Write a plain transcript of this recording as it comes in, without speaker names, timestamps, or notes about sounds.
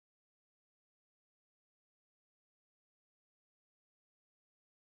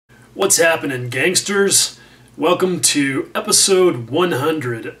What's happening, gangsters? Welcome to episode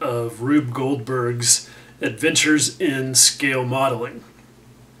 100 of Rube Goldberg's Adventures in Scale Modeling.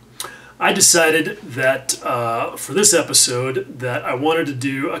 I decided that for this episode that I wanted to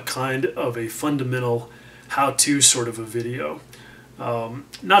do a kind of a fundamental how-to sort of a video.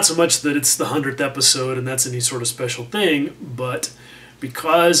 Not so much that it's the 100th episode and that's any sort of special thing, but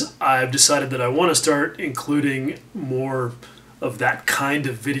because I've decided that I want to start including more of that kind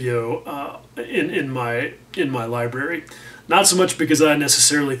of video in my library. Not so much because I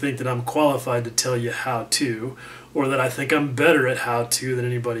necessarily think that I'm qualified to tell you how to, or that I think I'm better at how to than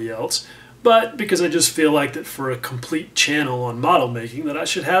anybody else, but because I just feel like that for a complete channel on model making that I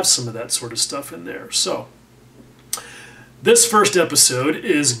should have some of that sort of stuff in there. So this first episode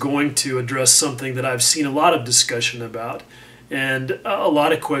is going to address something that I've seen a lot of discussion about and a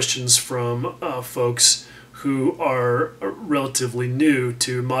lot of questions from folks who are relatively new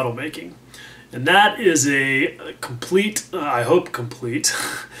to model making. And that is a complete, I hope complete,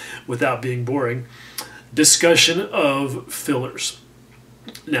 without being boring, discussion of fillers.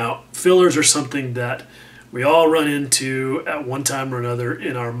 Now, fillers are something that we all run into at one time or another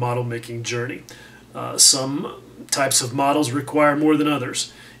in our model making journey. Some types of models require more than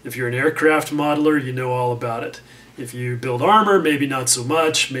others. If you're an aircraft modeler, you know all about it. If you build armor, maybe not so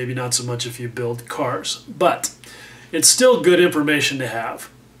much if you build cars, but it's still good information to have.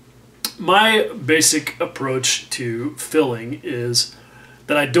 My basic approach to filling is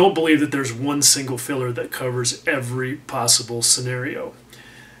that I don't believe that there's one single filler that covers every possible scenario.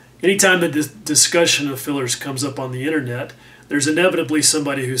 Anytime that this discussion of fillers comes up on the internet, there's inevitably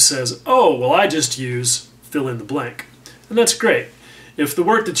somebody who says, oh, well, I just use fill in the blank. And that's great. If the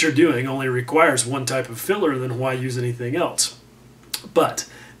work that you're doing only requires one type of filler, then why use anything else? But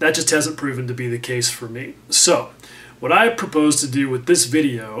that just hasn't proven to be the case for me. So what I propose to do with this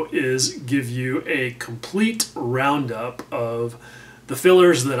video is give you a complete roundup of the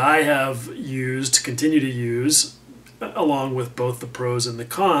fillers that I have used, continue to use, along with both the pros and the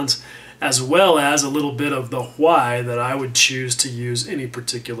cons, as well as a little bit of the why that I would choose to use any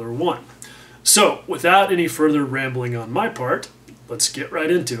particular one. So without any further rambling on my part, let's get right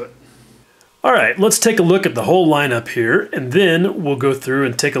into it. All right, let's take a look at the whole lineup here, and then we'll go through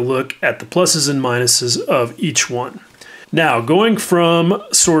and take a look at the pluses and minuses of each one. Now, going from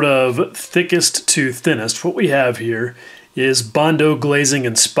sort of thickest to thinnest, what we have here is Bondo glazing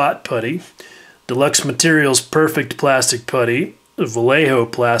and spot putty, Deluxe Materials perfect plastic putty, Vallejo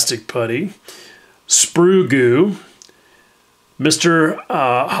plastic putty, sprue goo, Mr.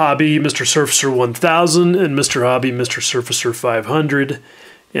 Hobby, Mr. Surfacer 1000, and Mr. Hobby, Mr. Surfacer 500.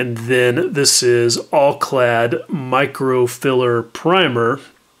 And then this is All-Clad Micro Filler Primer,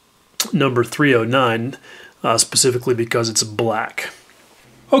 number 309, specifically because it's black.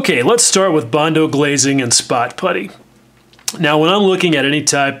 Okay, let's start with Bondo glazing and spot putty. Now, when I'm looking at any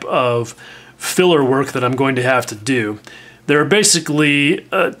type of filler work that I'm going to have to do, there are basically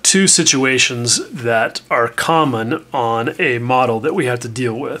two situations that are common on a model that we have to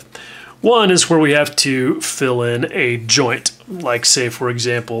deal with. One is where we have to fill in a joint, like say, for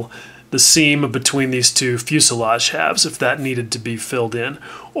example, the seam between these two fuselage halves, if that needed to be filled in,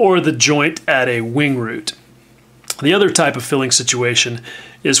 or the joint at a wing root. The other type of filling situation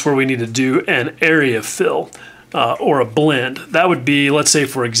is where we need to do an area fill, or a blend. That would be, let's say,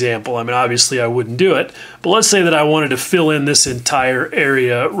 for example, I mean, obviously I wouldn't do it, but let's say that I wanted to fill in this entire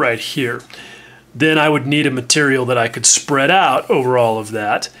area right here. Then I would need a material that I could spread out over all of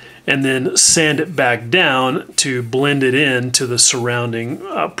that and then sand it back down to blend it in to the surrounding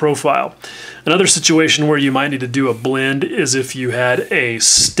profile. Another situation where you might need to do a blend is if you had a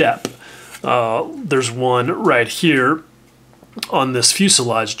step. There's one right here on this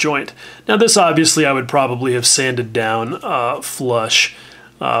fuselage joint. Now this obviously I would probably have sanded down flush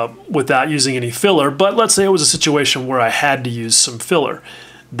without using any filler, but let's say it was a situation where I had to use some filler.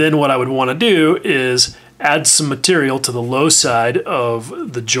 Then what I would want to do is add some material to the low side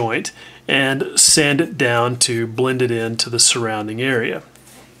of the joint and sand it down to blend it into the surrounding area.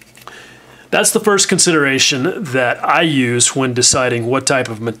 That's the first consideration that I use when deciding what type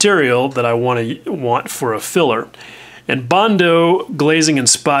of material that I want for a filler. And Bondo glazing and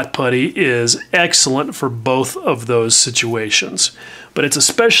spot putty is excellent for both of those situations, but it's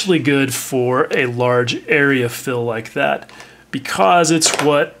especially good for a large area fill like that because it's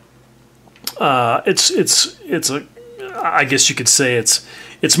what I guess you could say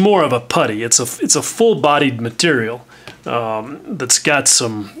it's more of a putty. It's a full-bodied material that's got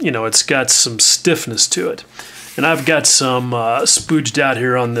some, it's got some stiffness to it. And I've got some spooged out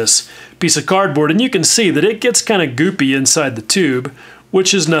here on this piece of cardboard, and you can see that it gets kind of goopy inside the tube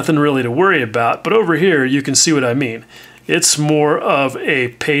which is nothing really to worry about. But over here, you can see what I mean. It's more of a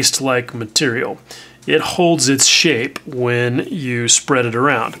paste-like material. It holds its shape when you spread it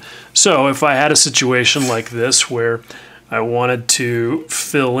around. So if I had a situation like this where I wanted to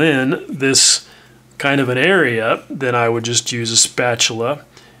fill in this kind of an area, then I would just use a spatula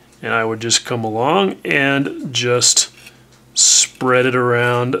and I would just come along and just spread it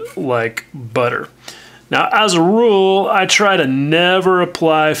around like butter. Now, as a rule, I try to never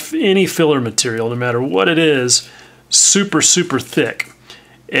apply any filler material, no matter what it is, super thick.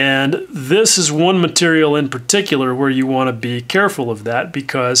 And this is one material in particular where you want to be careful of that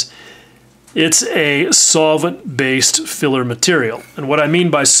because it's a solvent-based filler material. And what I mean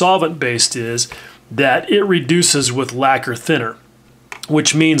by solvent-based is that it reduces with lacquer thinner,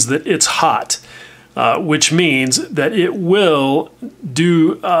 which means that it's hot, which means that it will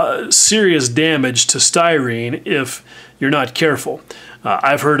do serious damage to styrene if you're not careful.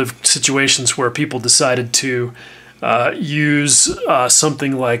 I've heard of situations where people decided to use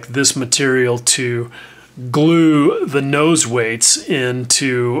something like this material to glue the nose weights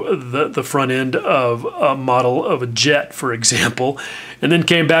into the front end of a model of a jet, for example, and then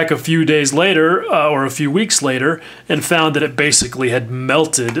came back a few days later or a few weeks later and found that it basically had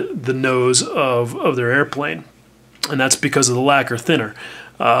melted the nose of their airplane. And that's because of the lacquer thinner.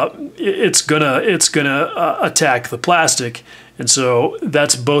 It's gonna attack the plastic, and so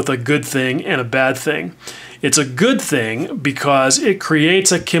that's both a good thing and a bad thing. It's a good thing because it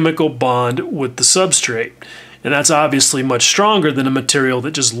creates a chemical bond with the substrate, and that's obviously much stronger than a material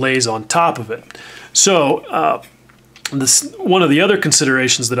that just lays on top of it. So one of the other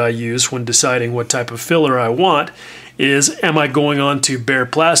considerations that I use when deciding what type of filler I want is, am I going on to bare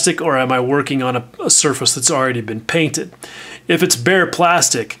plastic or am I working on a surface that's already been painted? If it's bare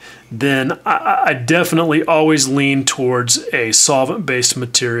plastic, then I definitely always lean towards a solvent-based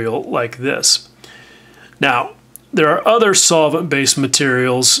material like this. Now, there are other solvent-based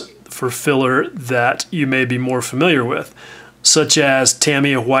materials for filler that you may be more familiar with, such as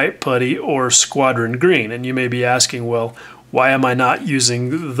Tamiya white putty or Squadron green. And you may be asking, well, why am I not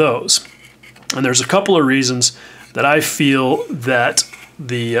using those? And there's a couple of reasons that I feel that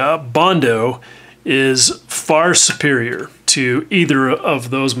the Bondo is far superior to either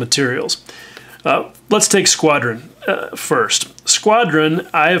of those materials. Let's take Squadron first. Squadron,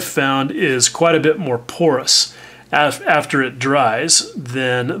 I have found, is quite a bit more porous after it dries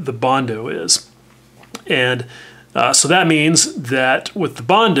than the Bondo is. And so that means that with the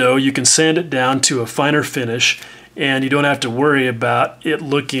Bondo, you can sand it down to a finer finish, and you don't have to worry about it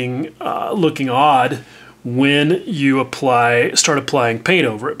looking odd when you start applying paint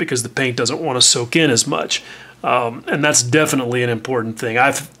over it, because the paint doesn't want to soak in as much. And that's definitely an important thing.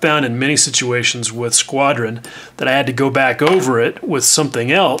 I've found in many situations with Squadron that I had to go back over it with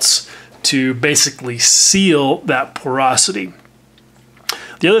something else to basically seal that porosity.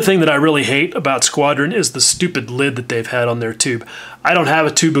 The other thing that I really hate about Squadron is the stupid lid that they've had on their tube. I don't have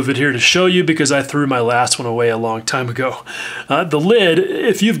a tube of it here to show you because I threw my last one away a long time ago. The lid,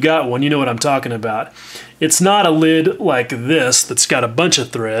 if you've got one, you know what I'm talking about. It's not a lid like this that's got a bunch of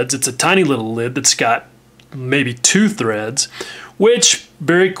threads. It's a tiny little lid that's got maybe 2 threads, which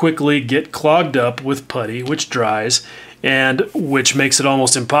very quickly get clogged up with putty, which dries, and which makes it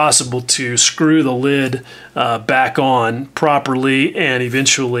almost impossible to screw the lid back on properly, and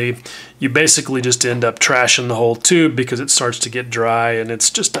eventually you basically just end up trashing the whole tube because it starts to get dry and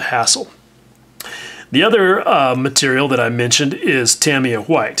it's just a hassle. The other material that I mentioned is Tamiya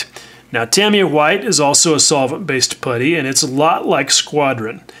white. Now, Tamiya white is also a solvent-based putty, and it's a lot like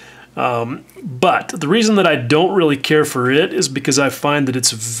Squadron. But the reason that I don't really care for it is because I find that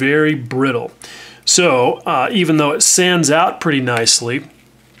it's very brittle. So even though it sands out pretty nicely,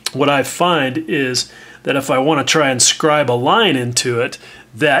 what I find is that if I want to try and scribe a line into it,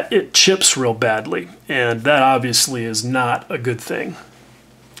 that it chips real badly, and that obviously is not a good thing.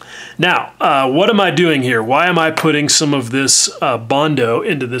 Now, what am I doing here? Why am I putting some of this Bondo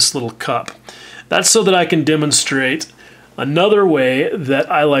into this little cup? That's so that I can demonstrate another way that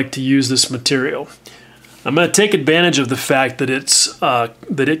I like to use this material. I'm going to take advantage of the fact that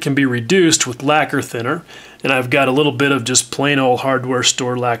it can be reduced with lacquer thinner, and I've got a little bit of just plain old hardware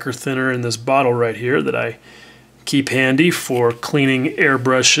store lacquer thinner in this bottle right here that I keep handy for cleaning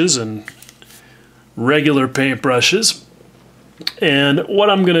airbrushes and regular paint brushes. And what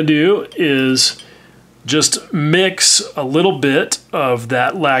I'm going to do is just mix a little bit of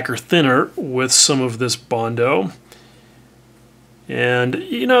that lacquer thinner with some of this Bondo. And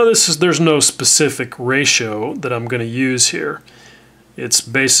you know, there's no specific ratio that I'm going to use here. It's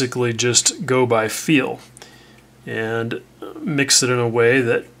basically just go by feel. and mix it in a way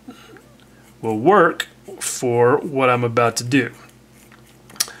that will work for what I'm about to do.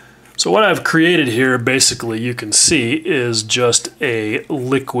 So what I've created here, basically, you can see, is just a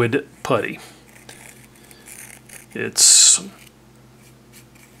liquid putty. It's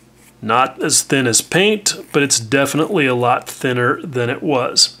not as thin as paint, but it's definitely a lot thinner than it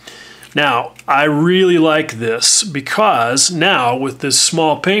was. Now, I really like this because now with this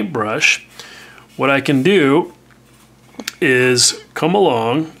small paintbrush, what I can do is come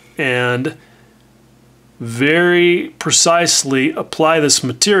along and very precisely apply this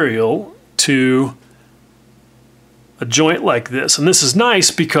material to a joint like this. And this is nice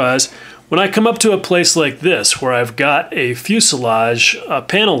because when I come up to a place like this where I've got a fuselage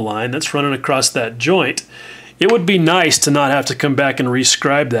panel line that's running across that joint, it would be nice to not have to come back and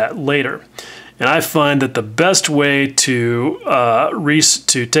rescribe that later. And I find that the best way to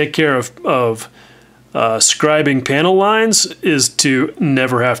take care of scribing panel lines is to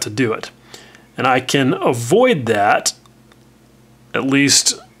never have to do it. And I can avoid that, at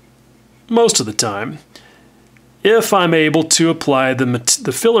least most of the time, if I'm able to apply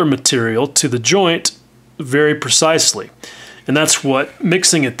the filler material to the joint very precisely. And that's what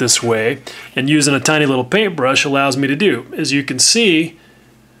mixing it this way and using a tiny little paintbrush allows me to do. As you can see,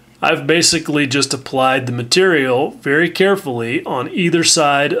 I've basically just applied the material very carefully on either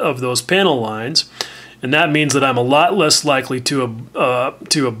side of those panel lines, and that means that I'm a lot less likely to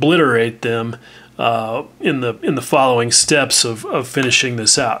obliterate them in the following steps of finishing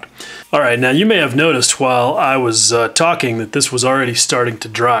this out. All right, now you may have noticed while I was talking that this was already starting to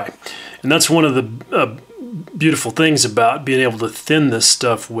dry, and that's one of the beautiful things about being able to thin this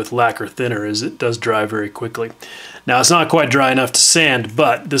stuff with lacquer thinner is it does dry very quickly. Now it's not quite dry enough to sand,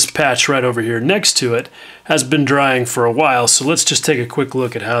 but this patch right over here next to it has been drying for a while, so let's just take a quick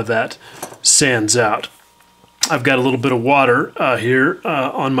look at how that sands out. I've got a little bit of water here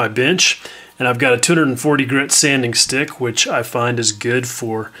on my bench, and I've got a 240 grit sanding stick, which I find is good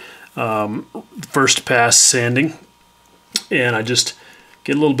for first pass sanding. And I just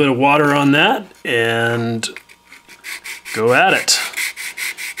get a little bit of water on that and go at it.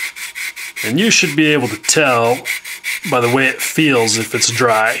 And you should be able to tell by the way it feels if it's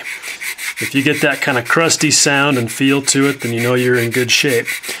dry. If you get that kind of crusty sound and feel to it, then you know you're in good shape.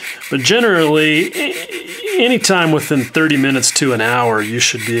 But generally, anytime within 30 minutes to an hour, you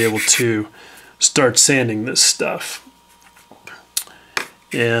should be able to start sanding this stuff.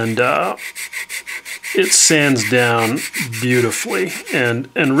 And it sands down beautifully and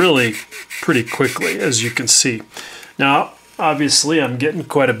really pretty quickly, as you can see. Now, obviously, I'm getting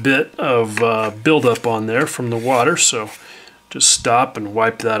quite a bit of buildup on there from the water, so just stop and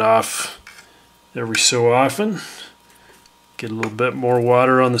wipe that off every so often. Get a little bit more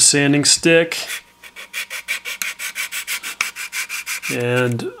water on the sanding stick.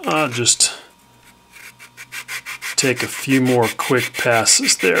 And I'll just take a few more quick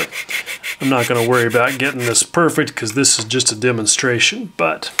passes there. I'm not going to worry about getting this perfect because this is just a demonstration,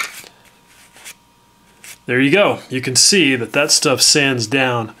 but there you go. You can see that that stuff sands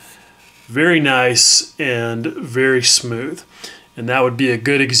down very nice and very smooth. And that would be a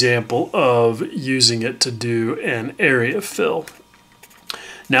good example of using it to do an area fill.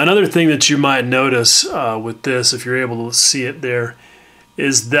 Now, another thing that you might notice with this, if you're able to see it there,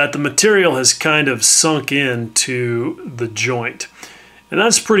 is that the material has kind of sunk into the joint. And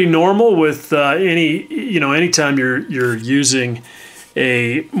that's pretty normal with anytime you're using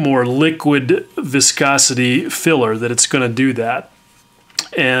a more liquid viscosity filler, that it's going to do that.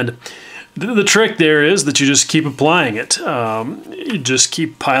 And the trick there is that you just keep applying it. You just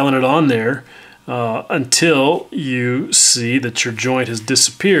keep piling it on there until you see that your joint has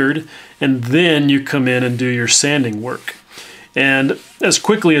disappeared, and then you come in and do your sanding work. And as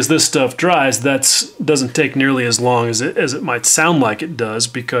quickly as this stuff dries, that doesn't take nearly as long as it might sound like it does,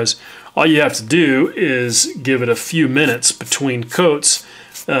 because all you have to do is give it a few minutes between coats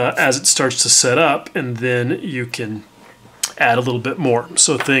as it starts to set up, and then you can add a little bit more.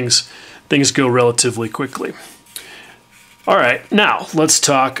 So things go relatively quickly. All right, now let's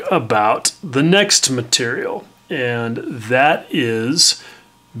talk about the next material, and that is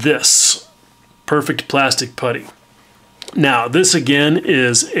this perfect plastic putty. Now, this again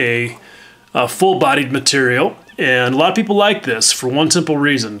is a full-bodied material, and a lot of people like this for one simple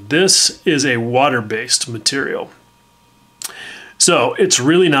reason. This is a water-based material. So it's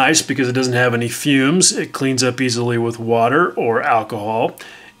really nice because it doesn't have any fumes. It cleans up easily with water or alcohol,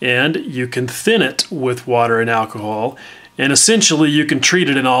 and you can thin it with water and alcohol, and essentially you can treat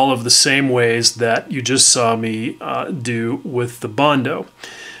it in all of the same ways that you just saw me do with the Bondo.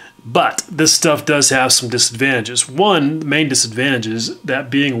 But this stuff does have some disadvantages. One, the main disadvantage is that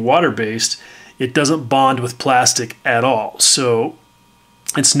being water-based, it doesn't bond with plastic at all. So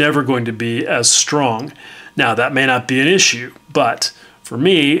it's never going to be as strong. Now, that may not be an issue, but for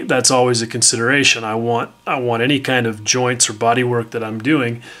me, that's always a consideration. I want any kind of joints or bodywork that I'm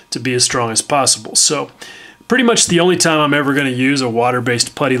doing to be as strong as possible. So pretty much the only time I'm ever going to use a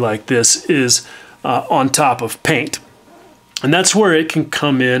water-based putty like this is on top of paint. And that's where it can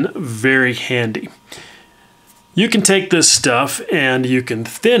come in very handy. You can take this stuff and you can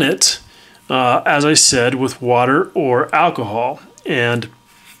thin it, as I said, with water or alcohol. And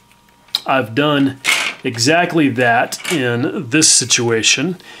I've done exactly that in this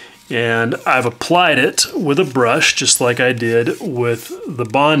situation. And I've applied it with a brush, just like I did with the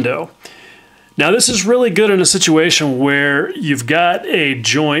Bondo. Now, this is really good in a situation where you've got a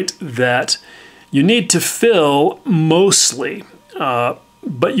joint that you need to fill mostly,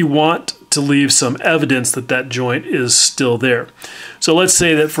 but you want to leave some evidence that that joint is still there. So let's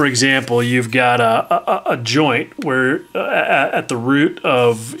say that, for example, you've got a joint where at the root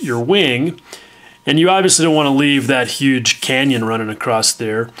of your wing, and you obviously don't want to leave that huge canyon running across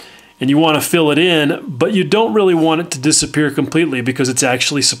there, and you want to fill it in, but you don't really want it to disappear completely because it's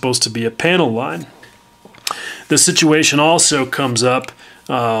actually supposed to be a panel line. This situation also comes up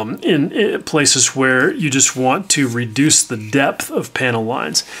in places where you just want to reduce the depth of panel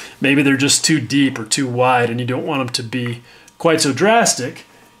lines. Maybe they're just too deep or too wide and you don't want them to be quite so drastic,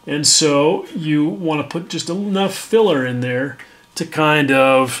 and so you want to put just enough filler in there to kind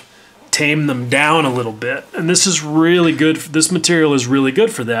of tame them down a little bit. And this is really good. This material is really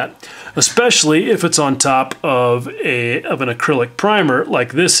good for that, especially if it's on top of an acrylic primer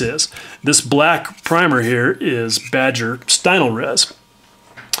like this is. This black primer here is Badger Stynylrez Res.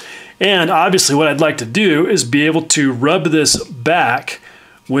 And obviously what I'd like to do is be able to rub this back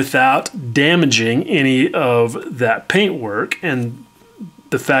without damaging any of that paintwork. And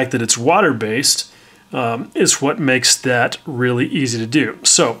the fact that it's water-based is what makes that really easy to do.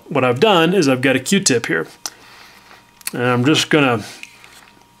 So what I've done is I've got a Q-tip here. And I'm just going to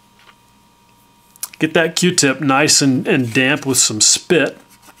get that Q-tip nice and damp with some spit.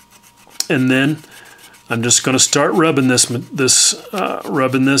 And then I'm just going to start rubbing this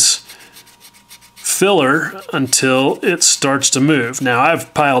filler until it starts to move. Now,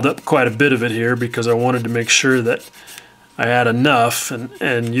 I've piled up quite a bit of it here because I wanted to make sure that I had enough,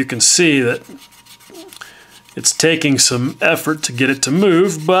 and you can see that it's taking some effort to get it to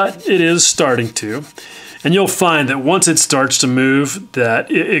move, but it is starting to. And you'll find that once it starts to move, that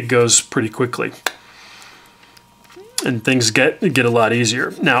it goes pretty quickly. And things get a lot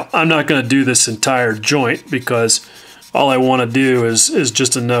easier. Now, I'm not going to do this entire joint because all I want to do is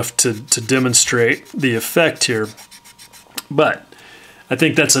just enough to demonstrate the effect here. But I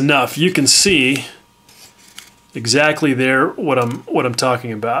think that's enough. You can see exactly there what I'm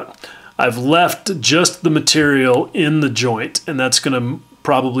talking about. I've left just the material in the joint, and that's going to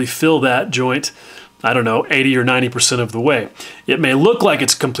probably fill that joint, I don't know, 80 or 90% of the way. It may look like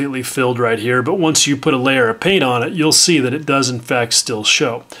it's completely filled right here, but once you put a layer of paint on it, you'll see that it does in fact still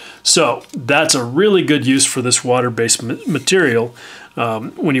show. So that's a really good use for this water-based material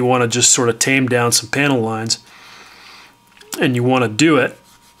when you want to just sort of tame down some panel lines, and you want to do it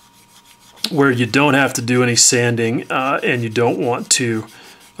where you don't have to do any sanding and you don't want to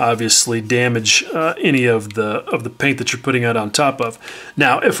obviously damage any of the paint that you're putting out on top of.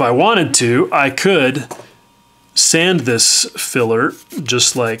 Now, if I wanted to, I could sand this filler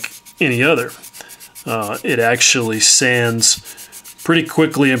just like any other. It actually sands pretty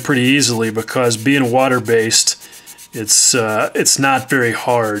quickly and pretty easily because being water-based, it's not very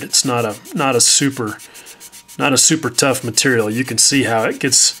hard. It's not a super tough material. You can see how it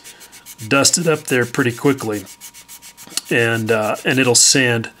gets dusted up there pretty quickly. And it'll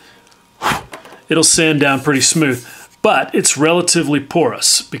sand down pretty smooth, but it's relatively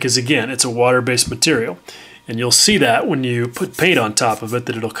porous because, again, it's a water-based material, and you'll see that when you put paint on top of it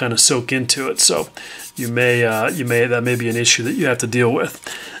that it'll kind of soak into it. So that may be an issue that you have to deal with.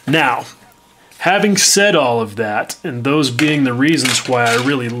 Now, having said all of that, and those being the reasons why I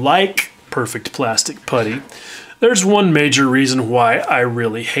really like Perfect Plastic Putty, there's one major reason why I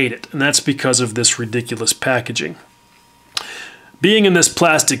really hate it, and that's because of this ridiculous packaging. Being in this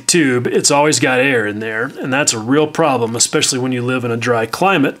plastic tube, it's always got air in there, and that's a real problem, especially when you live in a dry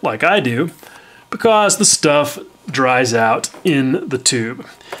climate like I do, because the stuff dries out in the tube.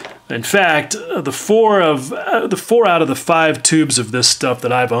 In fact, the four out of the 5 tubes of this stuff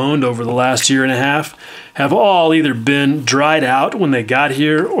that I've owned over the last year and a half have all either been dried out when they got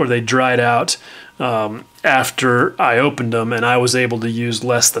here, or they dried out after I opened them, and I was able to use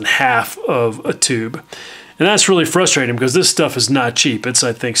less than half of a tube. And that's really frustrating because this stuff is not cheap. It's,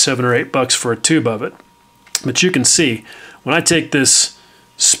 I think, $7 or $8 for a tube of it. But you can see, when I take this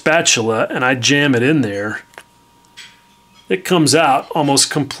spatula and I jam it in there, it comes out almost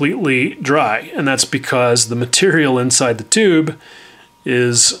completely dry. And that's because the material inside the tube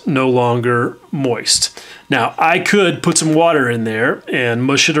is no longer moist. Now, I could put some water in there and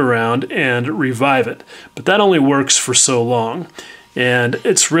mush it around and revive it, but that only works for so long. And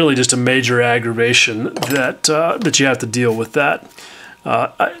it's really just a major aggravation that that you have to deal with that.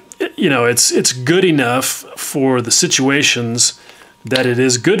 You know, it's good enough for the situations that it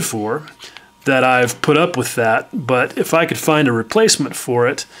is good for, that I've put up with that. But if I could find a replacement for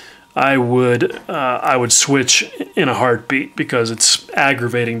it, I would switch in a heartbeat, because it's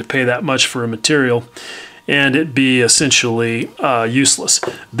aggravating to pay that much for a material and it be essentially useless.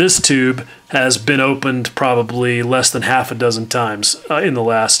 This tube has been opened probably less than half a dozen times in the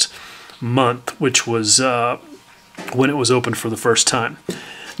last month, which was when it was opened for the first time.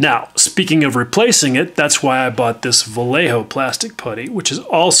 Now, speaking of replacing it, that's why I bought this Vallejo plastic putty, which is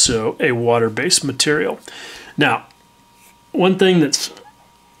also a water-based material. Now, one thing that's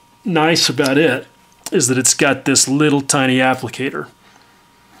nice about it is that it's got this little tiny applicator,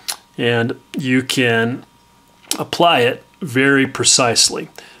 and you can apply it very precisely.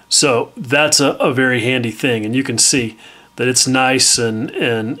 So that's a very handy thing, and you can see that it's nice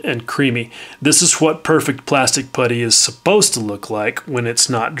and creamy. This is what perfect plastic putty is supposed to look like when it's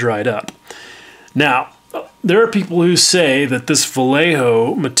not dried up. Now, there are people who say that this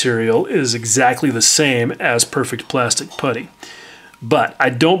Vallejo material is exactly the same as perfect plastic putty, but I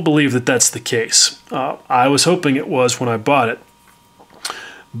don't believe that that's the case. I was hoping it was when I bought it.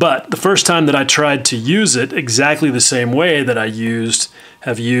 But the first time that I tried to use it exactly the same way that I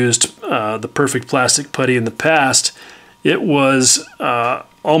have used the perfect plastic putty in the past, it was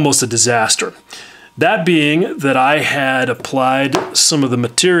almost a disaster. That being that I had applied some of the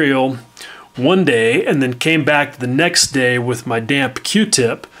material one day and then came back the next day with my damp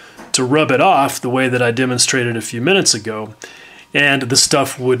Q-tip to rub it off the way that I demonstrated a few minutes ago, and the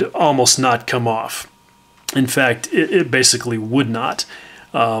stuff would almost not come off. In fact, it basically would not.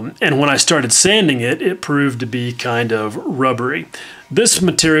 And when I started sanding it, it proved to be kind of rubbery. This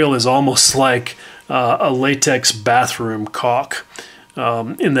material is almost like a latex bathroom caulk,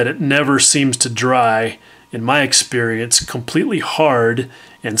 in that it never seems to dry, in my experience, completely hard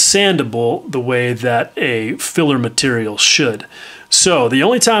and sandable the way that a filler material should. So the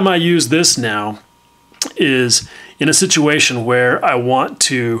only time I use this now is in a situation where I want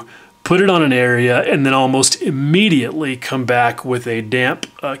to put it on an area and then almost immediately come back with a damp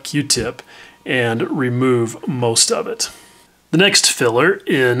Q-tip and remove most of it. The next filler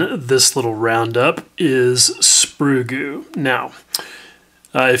in this little roundup is sprue goo. Now,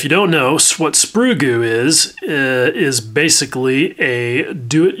 if you don't know, what sprue goo is basically a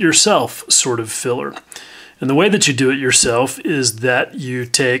do-it-yourself sort of filler. And the way that you do it yourself is that you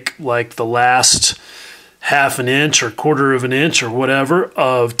take like the last half an inch or quarter of an inch or whatever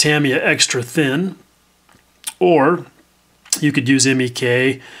of Tamiya Extra Thin, or you could use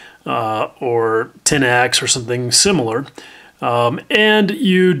MEK or 10X or something similar, and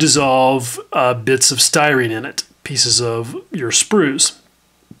you dissolve bits of styrene in it, pieces of your sprues,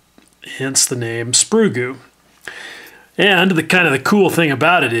 hence the name sprue goo. And the kind of the cool thing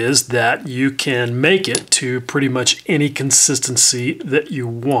about it is that you can make it to pretty much any consistency that you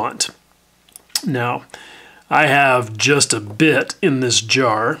want. Now, I have just a bit in this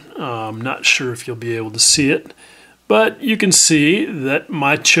jar. I'm not sure if you'll be able to see it, but you can see that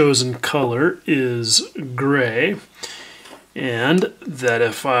my chosen color is gray, and that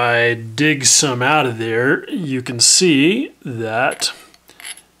if I dig some out of there, you can see that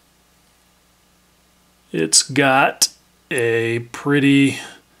it's got a pretty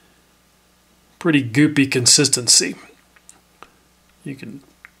goopy consistency. You can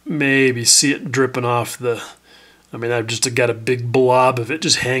maybe see it dripping off the, I mean, I've just got a big blob of it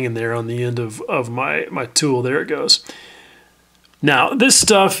just hanging there on the end of my tool. There it goes. Now, this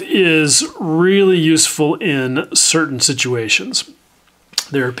stuff is really useful in certain situations.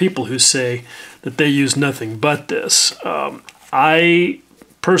 There are people who say that they use nothing but this. I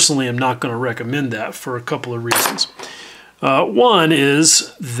personally am not going to recommend that for a couple of reasons. One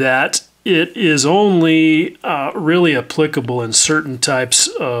is that it is only really applicable in certain types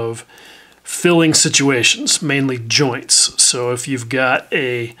of filling situations, mainly joints. So if you've got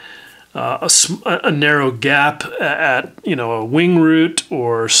a narrow gap at a wing root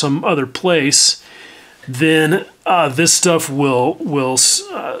or some other place, then this stuff will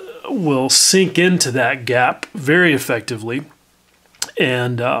sink into that gap very effectively,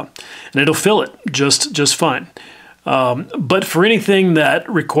 and it'll fill it just fine. But for anything that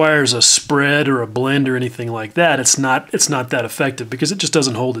requires a spread or a blend or anything like that, it's not that effective because it just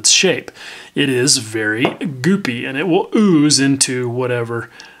doesn't hold its shape. It is very goopy, and it will ooze into whatever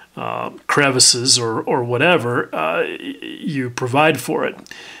crevices or whatever you provide for it.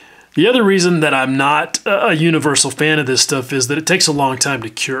 The other reason that I'm not a universal fan of this stuff is that it takes a long time to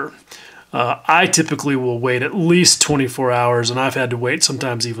cure. I typically will wait at least 24 hours, and I've had to wait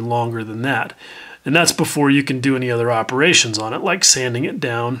sometimes even longer than that. And that's before you can do any other operations on it, like sanding it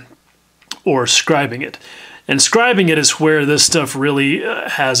down or scribing it. And scribing it is where this stuff really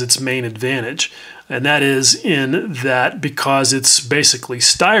has its main advantage. And that is in that because it's basically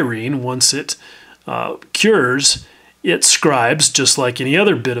styrene, once it cures, it scribes just like any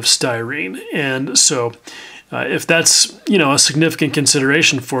other bit of styrene. And so if that's a significant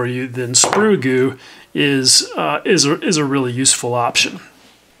consideration for you, then sprue goo is a really useful option.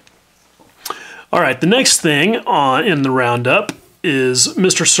 All right, the next thing in the roundup is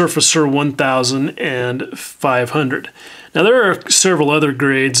Mr. Surfacer 1000 and 500. Now there are several other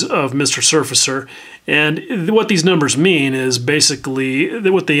grades of Mr. Surfacer, and what these numbers mean is basically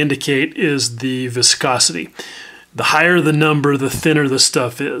what they indicate is the viscosity. The higher the number, the thinner the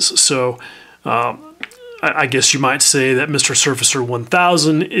stuff is. So I guess you might say that Mr. Surfacer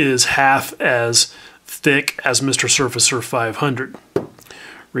 1000 is half as thick as Mr. Surfacer 500.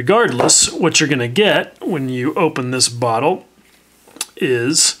 Regardless, what you're going to get when you open this bottle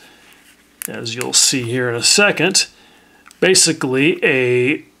is, as you'll see here in a second, basically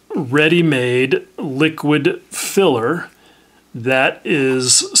a ready-made liquid filler that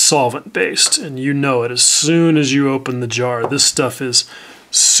is solvent-based. And you know it as soon as you open the jar. This stuff is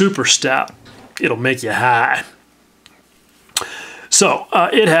super stout. It'll make you high. So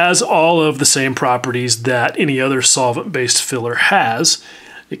it has all of the same properties that any other solvent-based filler has,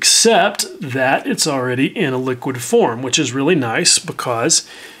 except that it's already in a liquid form, which is really nice because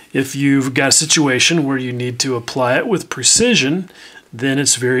if you've got a situation where you need to apply it with precision, then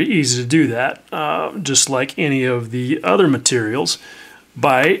it's very easy to do that, just like any of the other materials,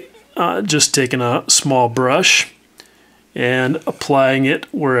 by just taking a small brush and applying it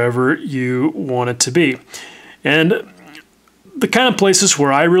wherever you want it to be. And the kind of places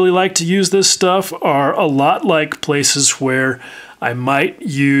where I really like to use this stuff are a lot like places where I might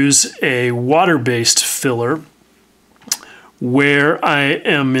use a water-based filler where I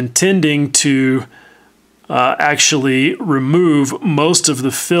am intending to actually remove most of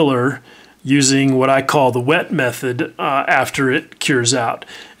the filler using what I call the wet method after it cures out.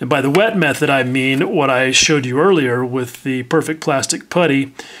 And by the wet method, I mean what I showed you earlier with the Perfect Plastic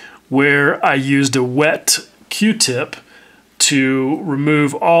Putty, where I used a wet Q-tip to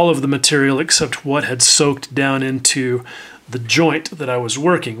remove all of the material except what had soaked down into the joint that I was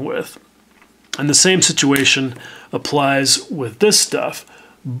working with. And the same situation applies with this stuff,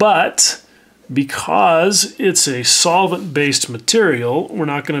 but because it's a solvent-based material, we're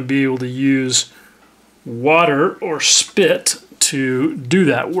not going to be able to use water or spit to do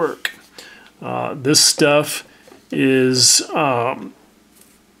that work. This stuff is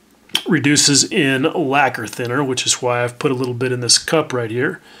reduces in lacquer thinner, which is why I've put a little bit in this cup right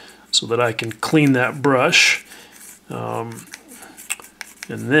here so that I can clean that brush. And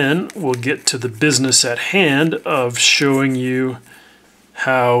then we'll get to the business at hand of showing you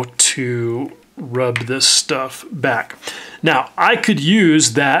how to rub this stuff back. Now, I could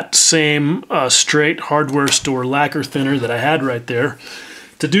use that same straight hardware store lacquer thinner that I had right there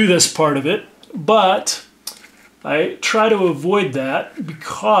to do this part of it, but I try to avoid that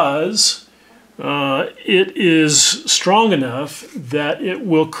because it is strong enough that it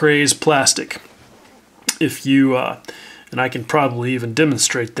will craze plastic. If you, and I can probably even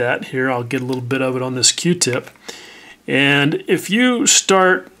demonstrate that here, I'll get a little bit of it on this Q-tip. And if you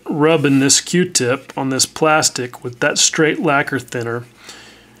start rubbing this Q-tip on this plastic with that straight lacquer thinner,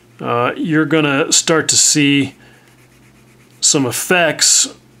 you're going to start to see some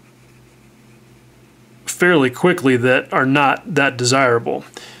effects fairly quickly that are not that desirable.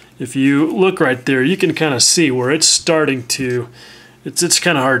 If you look right there, you can kind of see where it's starting to, it's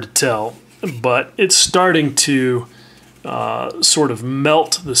kind of hard to tell, but it's starting to sort of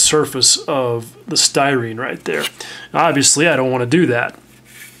melt the surface of the styrene right there. Obviously, I don't want to do that.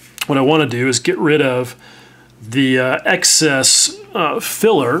 What I want to do is get rid of the excess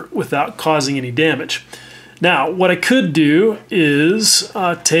filler without causing any damage. Now, what I could do is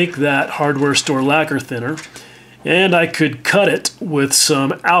take that hardware store lacquer thinner and I could cut it with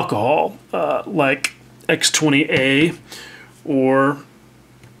some alcohol, like X20A or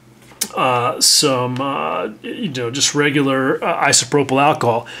some just regular isopropyl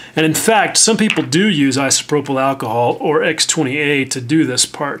alcohol. And in fact, some people do use isopropyl alcohol or X20A to do this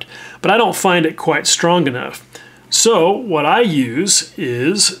part, but I don't find it quite strong enough. So what I use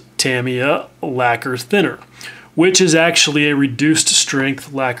is Tamiya lacquer thinner, which is actually a reduced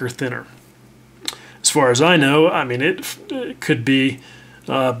strength lacquer thinner. As far as I know, I mean, it could be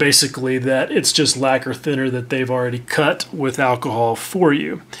basically that it's just lacquer thinner that they've already cut with alcohol for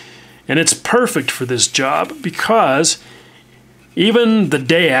you. And it's perfect for this job because even the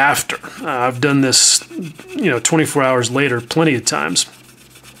day after, I've done this, 24 hours later plenty of times,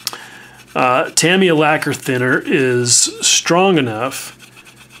 Tamiya lacquer thinner is strong enough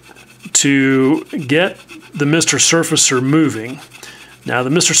to get the Mr. Surfacer moving. Now the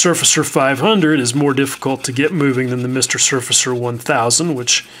Mr. Surfacer 500 is more difficult to get moving than the Mr. Surfacer 1000,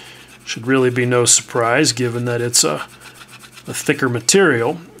 which should really be no surprise given that it's a thicker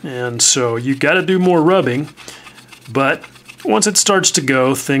material, and so you got to do more rubbing, but once it starts to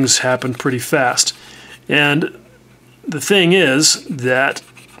go, things happen pretty fast. And the thing is that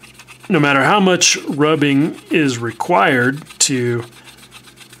no matter how much rubbing is required to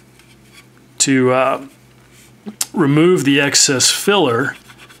remove the excess filler,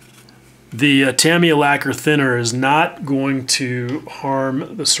 the Tamiya lacquer thinner is not going to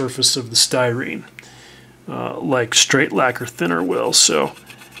harm the surface of the styrene like straight lacquer thinner will. So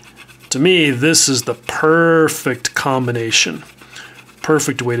to me, this is the perfect combination,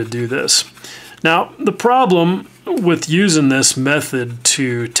 perfect way to do this. Now, the problem with using this method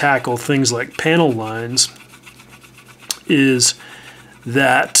to tackle things like panel lines is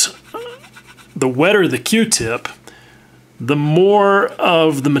that the wetter the Q-tip, the more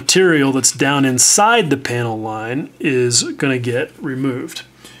of the material that's down inside the panel line is going to get removed.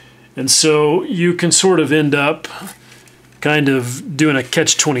 And so you can sort of end up kind of doing a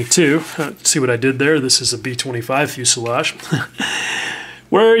catch-22. See what I did there? This is a B-25 fuselage.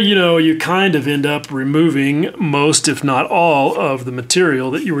 Where, you kind of end up removing most, if not all, of the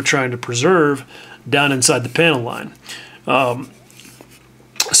material that you were trying to preserve down inside the panel line.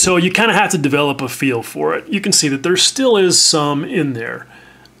 So you kind of have to develop a feel for it. You can see that there still is some in there,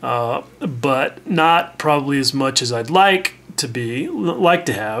 but not probably as much as I'd like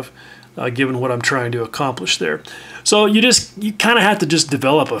to have, given what I'm trying to accomplish there. So you kind of have to just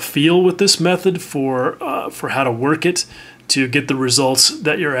develop a feel with this method for how to work it to get the results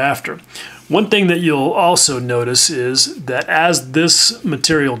that you're after. One thing that you'll also notice is that as this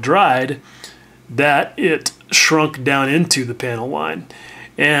material dried, that it shrunk down into the panel line.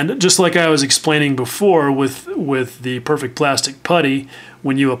 And just like I was explaining before with the Perfect Plastic Putty,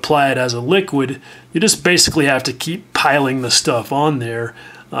 when you apply it as a liquid, you just basically have to keep piling the stuff on there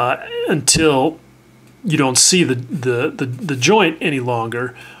until you don't see the joint any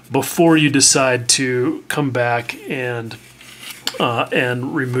longer before you decide to come back and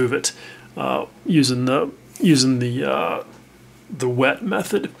remove it using the wet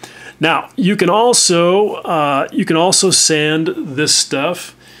method. Now you can also sand this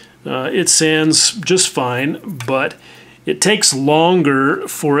stuff. It sands just fine, but it takes longer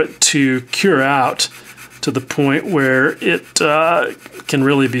for it to cure out to the point where it can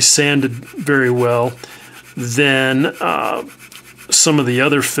really be sanded very well than some of the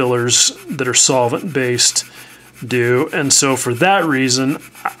other fillers that are solvent based do. And so for that reason,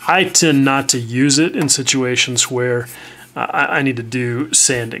 I tend not to use it in situations where I need to do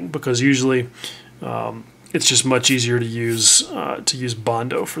sanding, because usually it's just much easier to use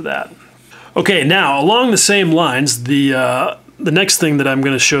Bondo for that. Okay, now along the same lines, the next thing that I'm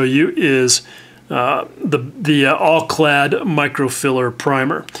going to show you is the all-clad microfiller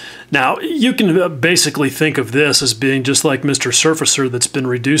primer. Now you can basically think of this as being just like Mr. Surfacer that's been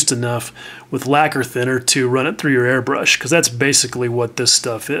reduced enough with lacquer thinner to run it through your airbrush, because that's basically what this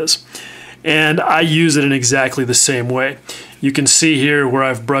stuff is. And I use it in exactly the same way. You can see here where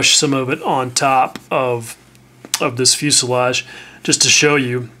I've brushed some of it on top of this fuselage just to show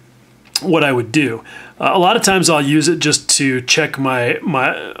you what I would do. A lot of times I'll use it just to check my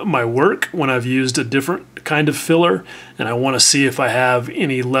work when I've used a different kind of filler and I want to see if I have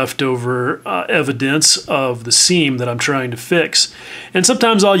any leftover evidence of the seam that I'm trying to fix. And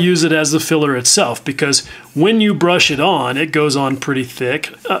sometimes I'll use it as the filler itself, because when you brush it on, it goes on pretty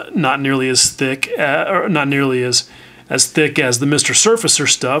thick, not nearly as thick or not nearly as thick as the Mr. Surfacer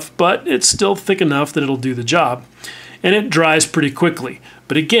stuff, but it's still thick enough that it'll do the job. And it dries pretty quickly.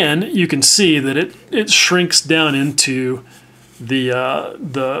 But again, you can see that it shrinks down into the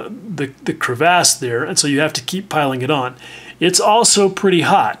crevasse there, and so you have to keep piling it on. It's also pretty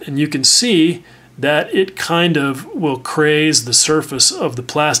hot, and you can see that it kind of will craze the surface of the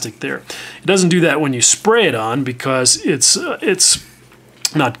plastic there. It doesn't do that when you spray it on because it's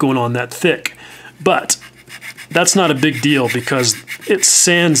not going on that thick. But that's not a big deal because it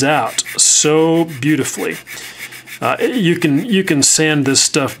sands out so beautifully. You can sand this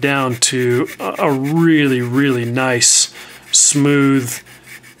stuff down to a really, really nice, smooth,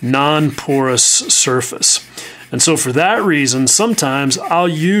 non-porous surface. And so for that reason, sometimes I'll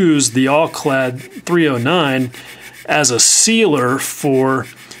use the All-Clad 309 as a sealer for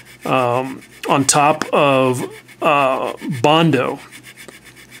on top of Bondo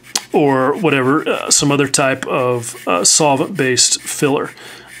or whatever, some other type of solvent-based filler.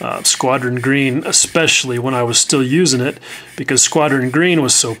 Squadron Green, especially when I was still using it, because Squadron Green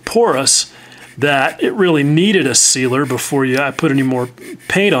was so porous that it really needed a sealer before I put any more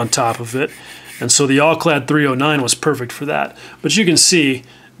paint on top of it. And so the All-Clad 309 was perfect for that. But you can see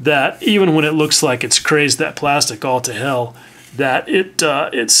that even when it looks like it's crazed that plastic all to hell, that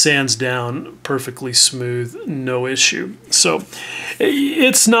it sands down perfectly smooth, no issue. So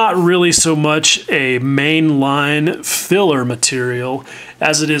it's not really so much a mainline filler material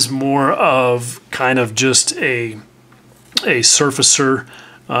as it is more of kind of just a surfacer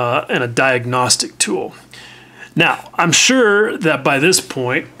and a diagnostic tool. Now, I'm sure that by this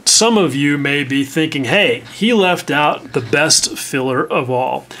point, some of you may be thinking, hey, he left out the best filler of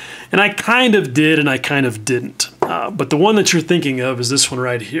all. And I kind of did and I kind of didn't. But the one that you're thinking of is this one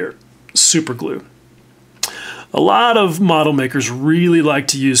right here, super glue. A lot of model makers really like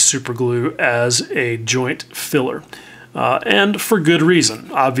to use super glue as a joint filler. And for good reason.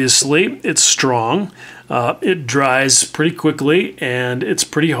 Obviously, it's strong, it dries pretty quickly, and it's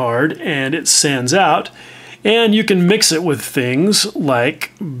pretty hard, and it sands out. And you can mix it with things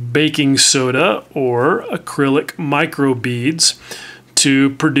like baking soda or acrylic microbeads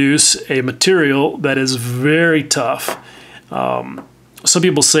to produce a material that is very tough. Some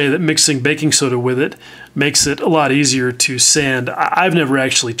people say that mixing baking soda with it makes it a lot easier to sand. I've never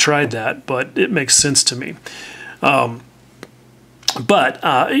actually tried that, but it makes sense to me. But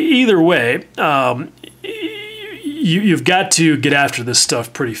either way, you've got to get after this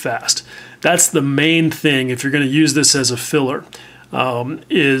stuff pretty fast. That's the main thing if you're going to use this as a filler,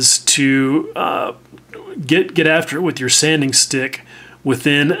 is to get after it with your sanding stick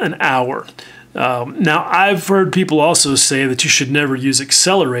within an hour. Now, I've heard people also say that you should never use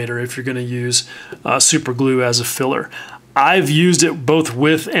accelerator if you're going to use super glue as a filler. I've used it both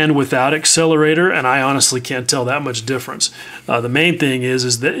with and without accelerator, and I honestly can't tell that much difference. The main thing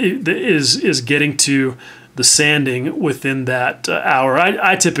is getting to the sanding within that hour.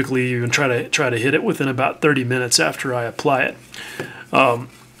 I typically even try to hit it within about 30 minutes after I apply it.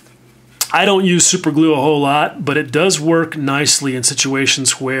 I don't use super glue a whole lot, but it does work nicely in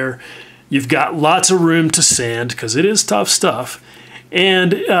situations where you've got lots of room to sand, because it is tough stuff,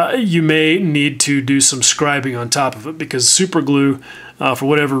 and you may need to do some scribing on top of it, because super glue, for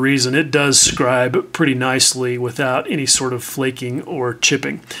whatever reason, it does scribe pretty nicely without any sort of flaking or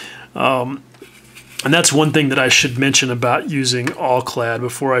chipping. And that's one thing that I should mention about using All-Clad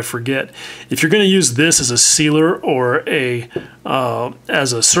before I forget. If you're going to use this as a sealer or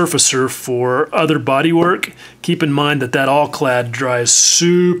as a surfacer for other bodywork, keep in mind that All-Clad dries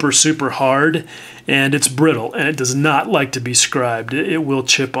super, super hard, and it's brittle, and it does not like to be scribed. It will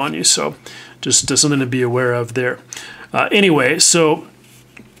chip on you, so just something to be aware of there. Anyway, so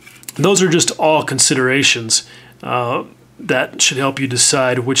those are just all considerations that should help you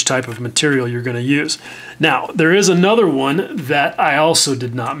decide which type of material you're going to use. Now, there is another one that I also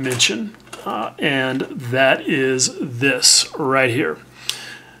did not mention, and that is this right here.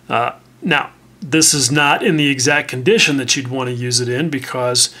 Now, this is not in the exact condition that you'd want to use it in,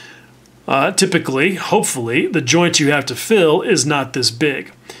 because typically, hopefully, the joint you have to fill is not this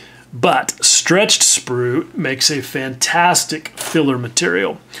big. But stretched sprue makes a fantastic filler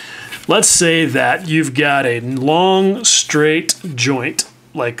material. Let's say that you've got a long, straight joint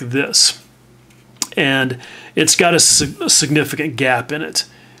like this, and it's got a significant gap in it.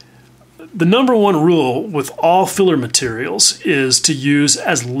 The number one rule with all filler materials is to use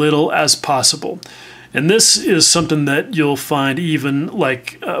as little as possible. And this is something that you'll find even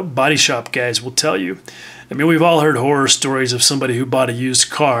like body shop guys will tell you. I mean, we've all heard horror stories of somebody who bought a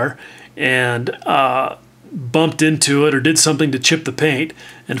used car and bumped into it or did something to chip the paint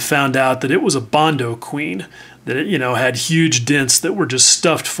and found out that it was a Bondo queen, that it, had huge dents that were just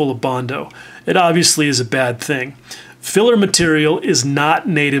stuffed full of Bondo. It obviously is a bad thing. Filler material is not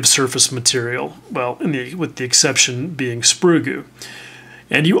native surface material, well, with the exception being sprue goo.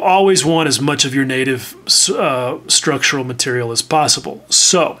 And you always want as much of your native structural material as possible.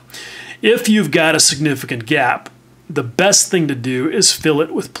 So, If you've got a significant gap, the best thing to do is fill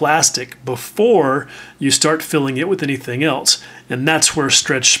it with plastic before you start filling it with anything else. And that's where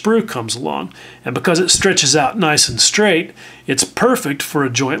stretch sprue comes along. And because it stretches out nice and straight, it's perfect for a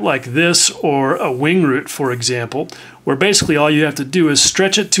joint like this or a wing root, for example, where basically all you have to do is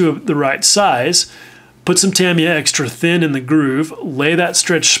stretch it to the right size, put some Tamiya extra thin in the groove, lay that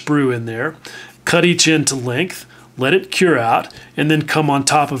stretch sprue in there, cut each end to length, let it cure out, and then come on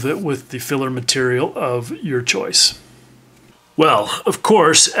top of it with the filler material of your choice. Well, of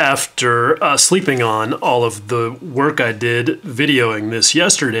course, after sleeping on all of the work I did videoing this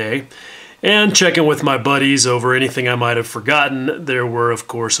yesterday and checking with my buddies over anything I might have forgotten, there were, of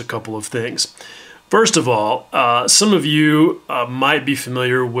course, a couple of things. First of all, some of you might be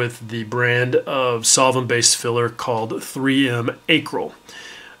familiar with the brand of solvent-based filler called 3M Acryl.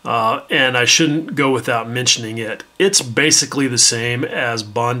 And I shouldn't go without mentioning it. It's basically the same as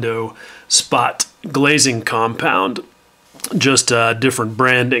Bondo Spot glazing compound, just different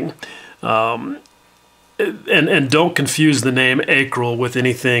branding. And don't confuse the name Acryl with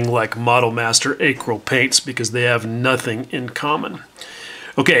anything like Model Master Acryl paints, because they have nothing in common.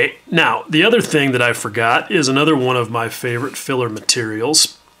 Okay, now the other thing that I forgot is another one of my favorite filler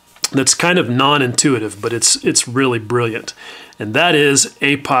materials that's kind of non-intuitive, but it's really brilliant. And that is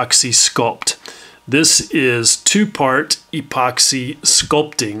epoxy sculpt. This is 2-part epoxy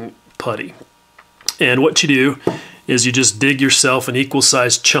sculpting putty. And what you do is you just dig yourself an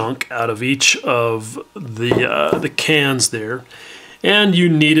equal-sized chunk out of each of the cans there, and you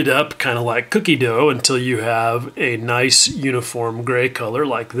knead it up kind of like cookie dough until you have a nice uniform gray color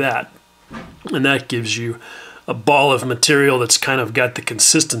like that. And that gives you a ball of material that's kind of got the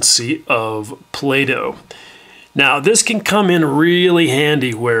consistency of Play-Doh. Now, this can come in really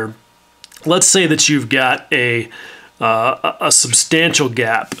handy where, let's say that you've got a substantial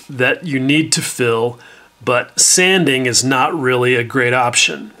gap that you need to fill, but sanding is not really a great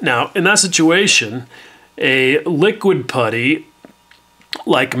option. Now, in that situation, a liquid putty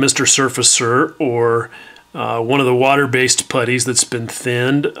like Mr. Surfacer or one of the water-based putties that's been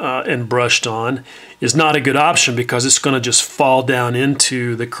thinned and brushed on is not a good option, because it's going to just fall down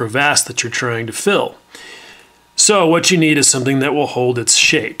into the crevasse that you're trying to fill. So what you need is something that will hold its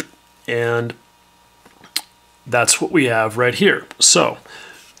shape, and that's what we have right here. So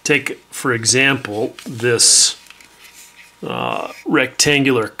take, for example, this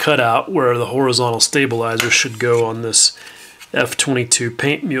rectangular cutout where the horizontal stabilizer should go on this F22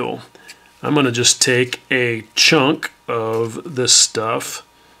 paint mule. I'm going to just take a chunk of this stuff,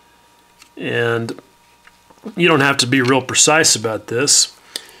 and you don't have to be real precise about this.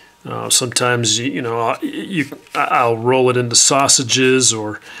 Sometimes, I'll roll it into sausages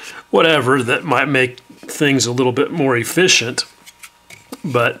or whatever that might make things a little bit more efficient.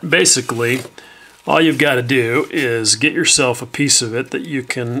 But basically, all you've got to do is get yourself a piece of it that you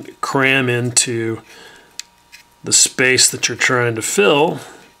can cram into the space that you're trying to fill,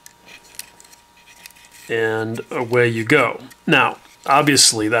 and away you go. Now,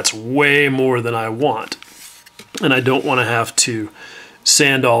 obviously, that's way more than I want, and I don't want to have to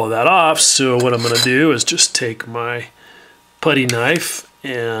sand all of that off, so what I'm going to do is just take my putty knife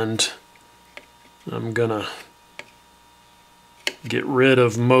and I'm going to get rid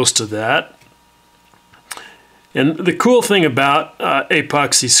of most of that. And the cool thing about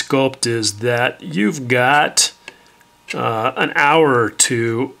epoxy sculpt is that you've got an hour or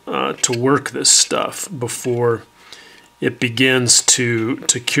two to work this stuff before it begins to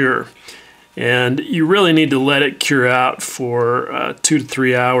cure. And you really need to let it cure out for 2 to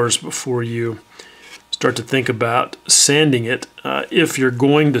 3 hours before you start to think about sanding it, if you're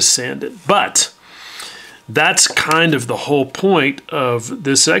going to sand it. But that's kind of the whole point of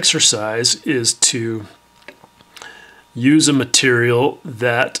this exercise, is to use a material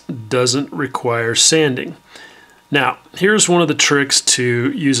that doesn't require sanding. Now, here's one of the tricks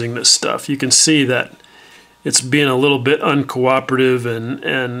to using this stuff. You can see that it's being a little bit uncooperative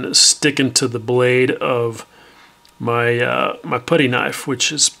and sticking to the blade of my my putty knife,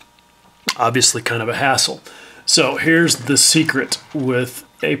 which is obviously kind of a hassle. So here's the secret with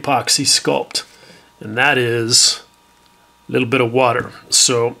epoxy sculpt, and that is a little bit of water.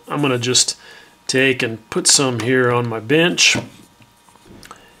 So I'm going to just take and put some here on my bench,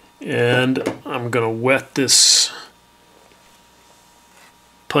 and I'm going to wet this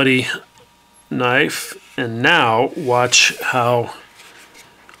putty knife, and now watch how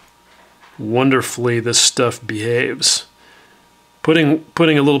wonderfully this stuff behaves. Putting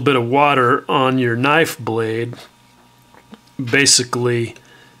a little bit of water on your knife blade basically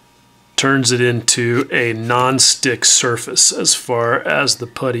turns it into a non-stick surface as far as the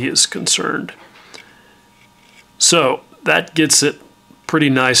putty is concerned. So that gets it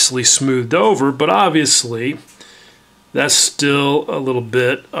pretty nicely smoothed over, but obviously that's still a little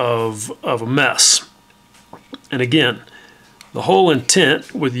bit of a mess. And again, the whole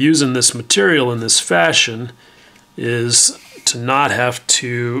intent with using this material in this fashion is to not have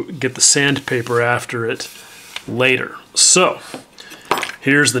to get the sandpaper after it later. So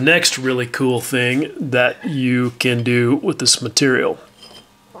here's the next really cool thing that you can do with this material.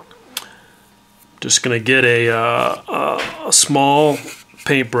 Just going to get a small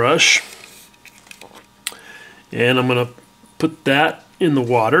paintbrush, and I'm going to put that in the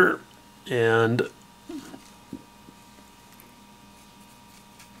water and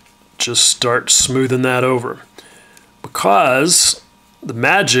just start smoothing that over. Because the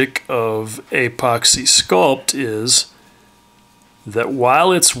magic of epoxy sculpt is that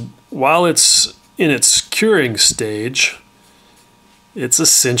while it's in its curing stage, it's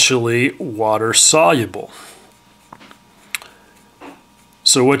essentially water soluble.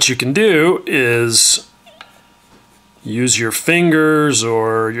 So what you can do is use your fingers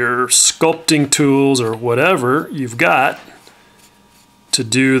or your sculpting tools or whatever you've got to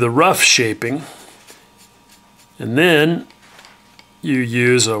do the rough shaping, and then you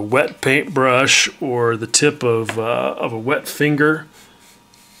use a wet paintbrush or the tip of a wet finger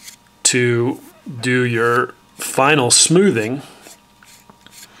to do your final smoothing.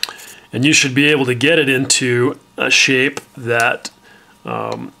 And you should be able to get it into a shape that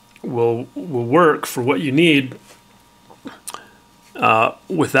will work for what you need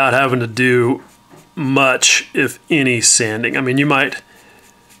without having to do much, if any, sanding. I mean, you might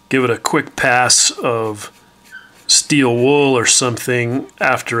give it a quick pass of steel wool or something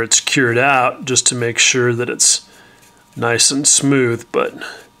after it's cured out just to make sure that it's nice and smooth, but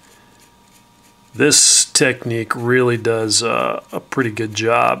this technique really does a pretty good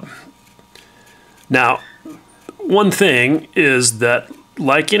job. Now, one thing is that,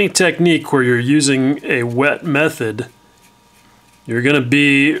 like any technique where you're using a wet method, you're going to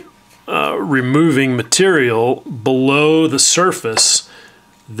be removing material below the surface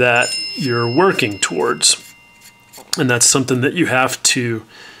that you're working towards. And that's something that you have to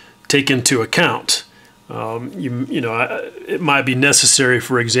take into account. It might be necessary,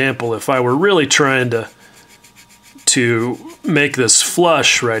 for example, if I were really trying to make this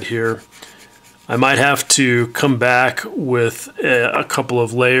flush right here, I might have to come back with a couple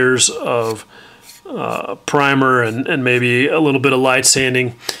of layers of primer and maybe a little bit of light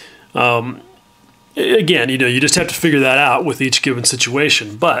sanding. Again, you just have to figure that out with each given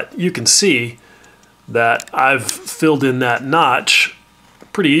situation. But you can see that I've filled in that notch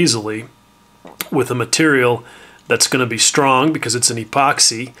pretty easily with a material that's going to be strong because it's an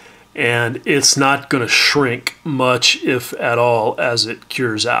epoxy, and it's not going to shrink much, if at all, as it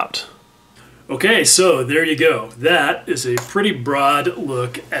cures out. Okay, so there you go. That is a pretty broad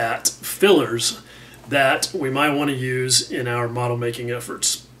look at fillers that we might want to use in our model making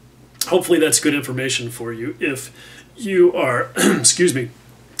efforts. Hopefully that's good information for you if you are, excuse me,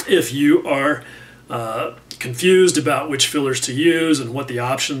 if you are confused about which fillers to use and what the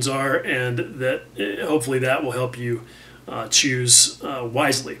options are, and that hopefully that will help you choose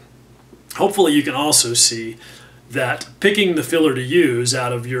wisely. Hopefully you can also see that picking the filler to use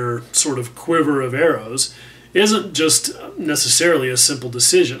out of your sort of quiver of arrows isn't just necessarily a simple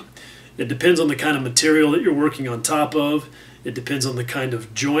decision. It depends on the kind of material that you're working on top of. It depends on the kind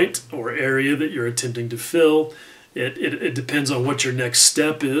of joint or area that you're attempting to fill. It depends on what your next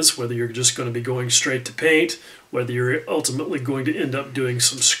step is, whether you're just going to be going straight to paint, whether you're ultimately going to end up doing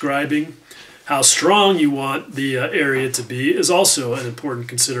some scribing. How strong you want the area to be is also an important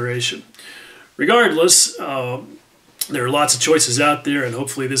consideration. Regardless, there are lots of choices out there, and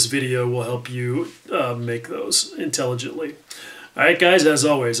hopefully this video will help you make those intelligently. All right, guys, as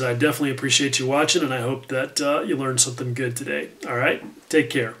always, I definitely appreciate you watching, and I hope that you learned something good today. All right, take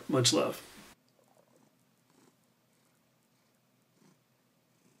care. Much love.